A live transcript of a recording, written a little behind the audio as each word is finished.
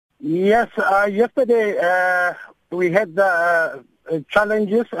Yes, yesterday we had the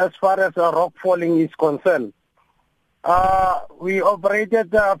challenges as far as rock falling is concerned. We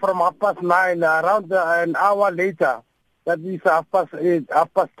operated from 9:30, around an hour later, that is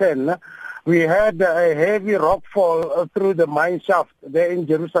 10:30, we had a heavy rock fall through the mine shaft there in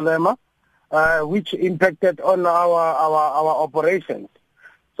Jerusalem, which impacted on our operations.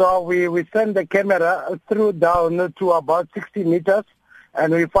 So we sent the camera through down to about 60 meters,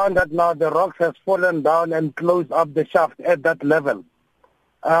 and we found that now the rocks has fallen down and closed up the shaft at that level.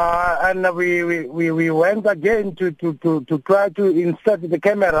 And we went again to try to insert the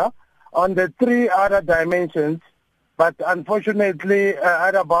camera on the three other dimensions, but unfortunately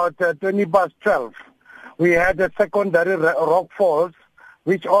at about 12:20, we had a secondary rock falls,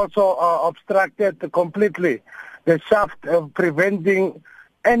 which also obstructed completely the shaft, preventing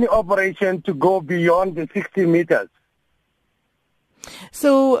any operation to go beyond the 60 meters.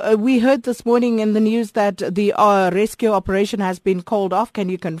 So we heard this morning in the news that the rescue operation has been called off. Can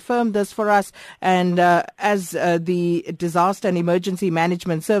you confirm this for us? And as the Disaster and Emergency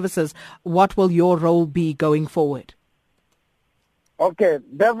Management Services, what will your role be going forward? Okay,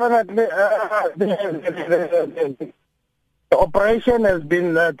 definitely. The operation has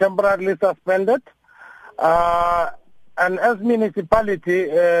been temporarily suspended. And as municipality,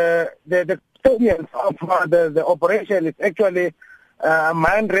 the custodians of the operation is actually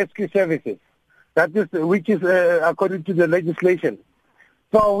mine rescue services. That is, which is according to the legislation.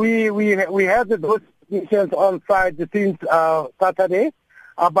 So we had those technicians on site since Saturday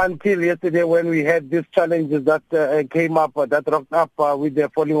up until yesterday, when we had these challenges that came up, that rocked up with the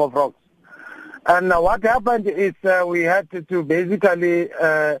falling of rocks. And what happened is we had to basically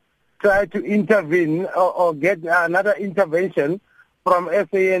try to intervene or get another intervention from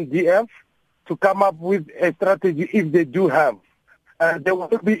SANDF to come up with a strategy if they do have. They will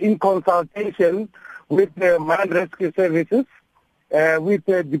be in consultation with the Mine Rescue Services, with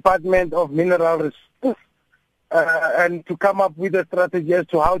the Department of Mineral Resources, and to come up with a strategy as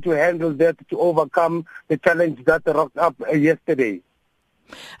to how to handle that to overcome the challenge that rocked up yesterday.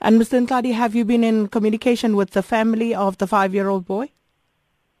 And Mr. Ntladi, have you been in communication with the family of the 5-year-old boy?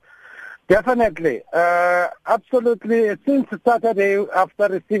 Definitely. Absolutely. Since Saturday, after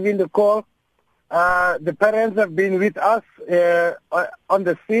receiving the call, the parents have been with us on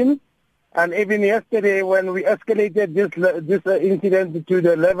the scene, and even yesterday when we escalated this incident to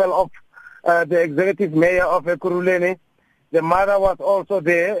the level of the executive mayor of Ekurhuleni, the mother was also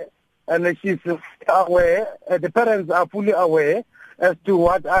there, and she's aware. The parents are fully aware as to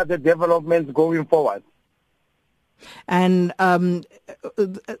what are the developments going forward. And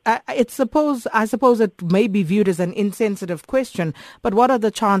I suppose it may be viewed as an insensitive question, but what are the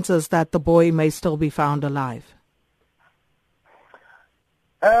chances that the boy may still be found alive?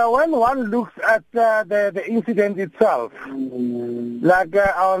 When one looks at the incident itself, like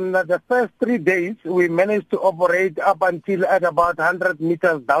on the first 3 days, we managed to operate up until at about 100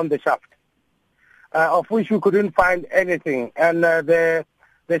 meters down the shaft, of which we couldn't find anything. And the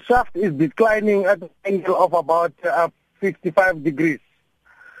shaft is declining at an angle of about 55 degrees.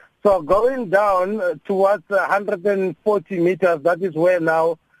 So going down towards 140 meters, that is where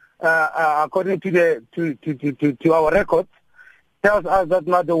now, according to our records, tells us that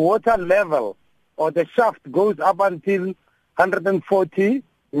now the water level or the shaft goes up until 140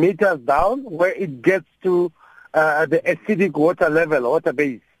 meters down, where it gets to the acidic water level, water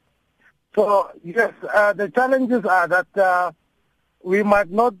base. So yes, the challenges are that we might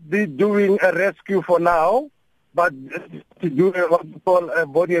not be doing a rescue for now, but to do what we call a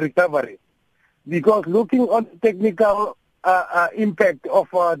body recovery. Because looking on the technical impact of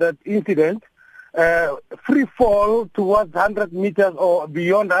that incident, free fall towards 100 meters or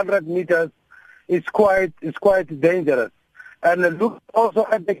beyond 100 meters is quite dangerous. And look also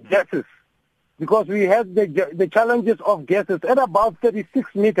at the gases, because we had the challenges of gases at about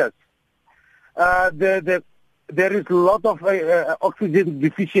 36 meters. There is a lot of oxygen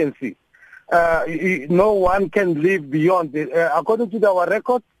deficiency. No one can live beyond it. According to our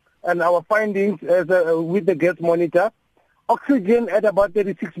records and our findings with the gas monitor, oxygen at about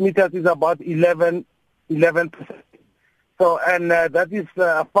 36 meters is about 11%. So, and that is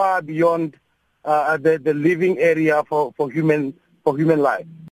far beyond the living area for human life.